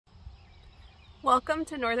Welcome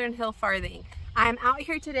to Northern Hill Farthing. I'm out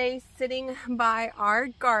here today sitting by our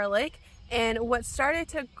garlic, and what started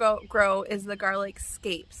to grow is the garlic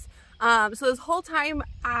scapes. So this whole time,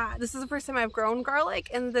 this is the first time I've grown garlic,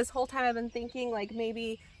 and this whole time I've been thinking like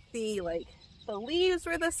maybe the leaves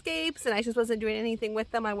were the scapes and I just wasn't doing anything with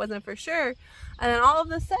them. I wasn't for sure. And then all of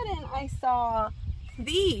a sudden I saw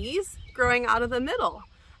these growing out of the middle.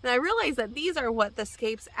 And I realized that these are what the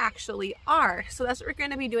scapes actually are. So that's what we're going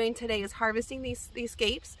to be doing today, is harvesting these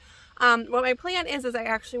scapes. What my plan is I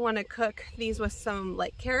actually want to cook these with some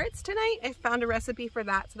carrots tonight. I found a recipe for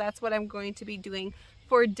that, so that's what I'm going to be doing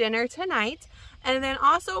for dinner tonight. And then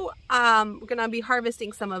also I'm going to be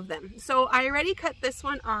harvesting some of them. So I already cut this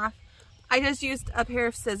one off. I just used a pair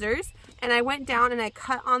of scissors and I went down and I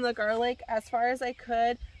cut on the garlic as far as I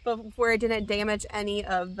could, but where it didn't damage any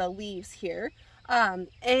of the leaves here.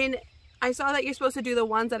 And I saw that you're supposed to do the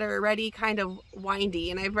ones that are already kind of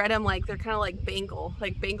windy, and I've read them they're kind of like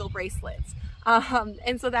bangle bracelets.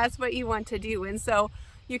 And so that's what you want to do. And so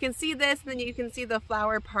you can see this, and then you can see the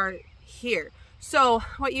flower part here. So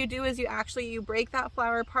what you do is you break that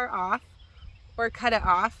flower part off, or cut it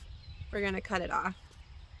off. We're going to cut it off.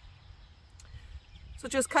 So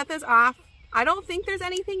just cut this off. I don't think there's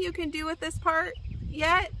anything you can do with this part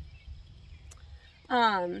yet.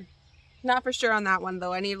 Not for sure on that one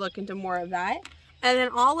though. I need to look into more of that. And then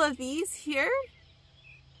all of these here,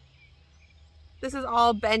 this is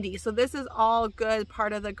all bendy. So this is all good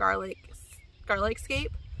part of the garlic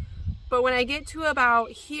scape. But when I get to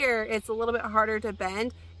about here, it's a little bit harder to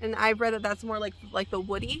bend. And I've read that that's more like the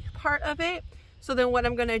woody part of it. So then what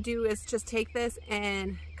I'm gonna do is just take this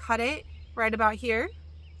and cut it right about here.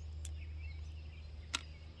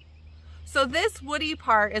 So this woody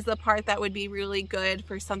part is the part that would be really good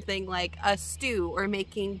for something like a stew or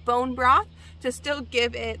making bone broth, to still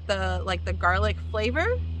give it the garlic flavor.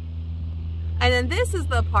 And then this is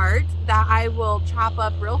the part that I will chop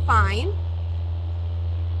up real fine.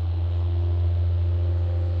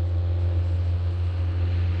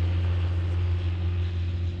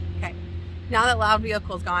 Okay, now that loud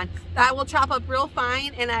vehicle's gone, that will chop up real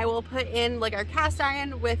fine, and I will put in our cast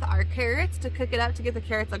iron with our carrots to cook it up to give the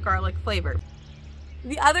carrots a garlic flavor.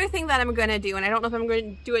 The other thing that I'm going to do, and I don't know if I'm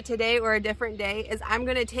going to do it today or a different day, is I'm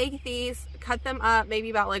going to take these, cut them up maybe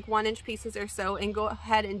about 1-inch pieces or so, and go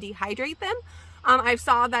ahead and dehydrate them. I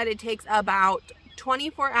saw that it takes about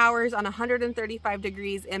 24 hours on 135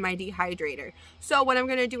 degrees in my dehydrator. So what I'm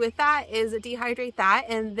going to do with that is dehydrate that,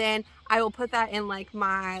 and then I will put that in my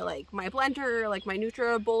blender, or my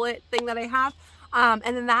NutriBullet thing that I have. And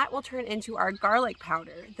then that will turn into our garlic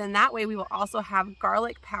powder. Then that way we will also have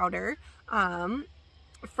garlic powder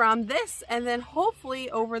from this, and then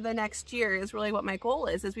hopefully over the next year is really what my goal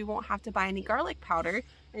is we won't have to buy any garlic powder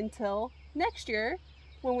until next year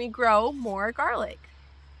when we grow more garlic.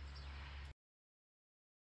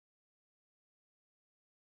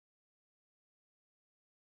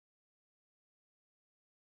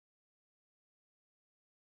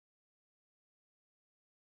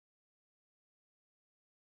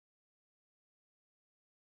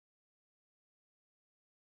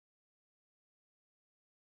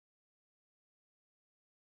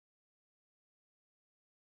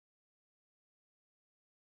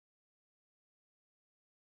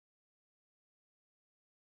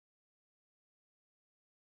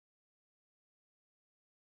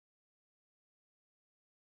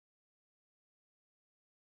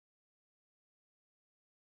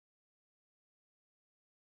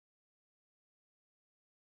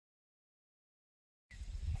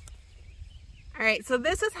 All right, so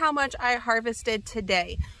this is how much I harvested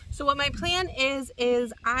today. So what my plan is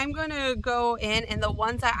I'm gonna go in, and the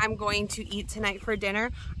ones that I'm going to eat tonight for dinner,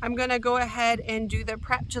 I'm gonna go ahead and do the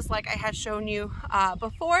prep just like I had shown you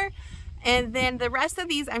before. And then the rest of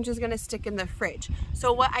these I'm just gonna stick in the fridge.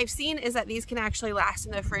 So what I've seen is that these can actually last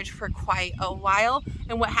in the fridge for quite a while.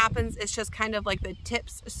 And what happens is just kind of the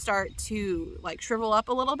tips start to shrivel up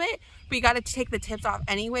a little bit, but you gotta take the tips off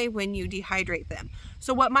anyway when you dehydrate them.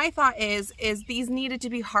 So what my thought is these needed to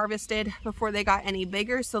be harvested before they got any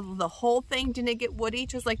bigger, so the whole thing didn't get woody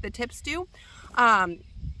just like the tips do.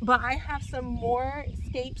 But I have some more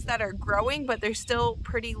scapes that are growing, but they're still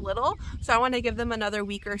pretty little. So I want to give them another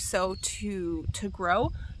week or so to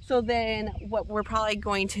grow. So then what we're probably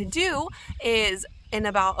going to do is in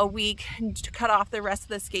about a week cut off the rest of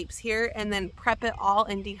the scapes here, and then prep it all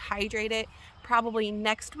and dehydrate it probably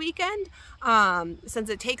next weekend. Since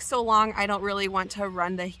it takes so long, I don't really want to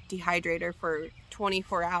run the dehydrator for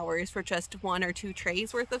 24 hours for just 1 or 2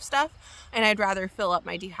 trays worth of stuff, and I'd rather fill up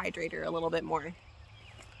my dehydrator a little bit more.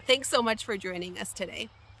 Thanks so much for joining us today.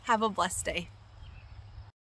 Have a blessed day.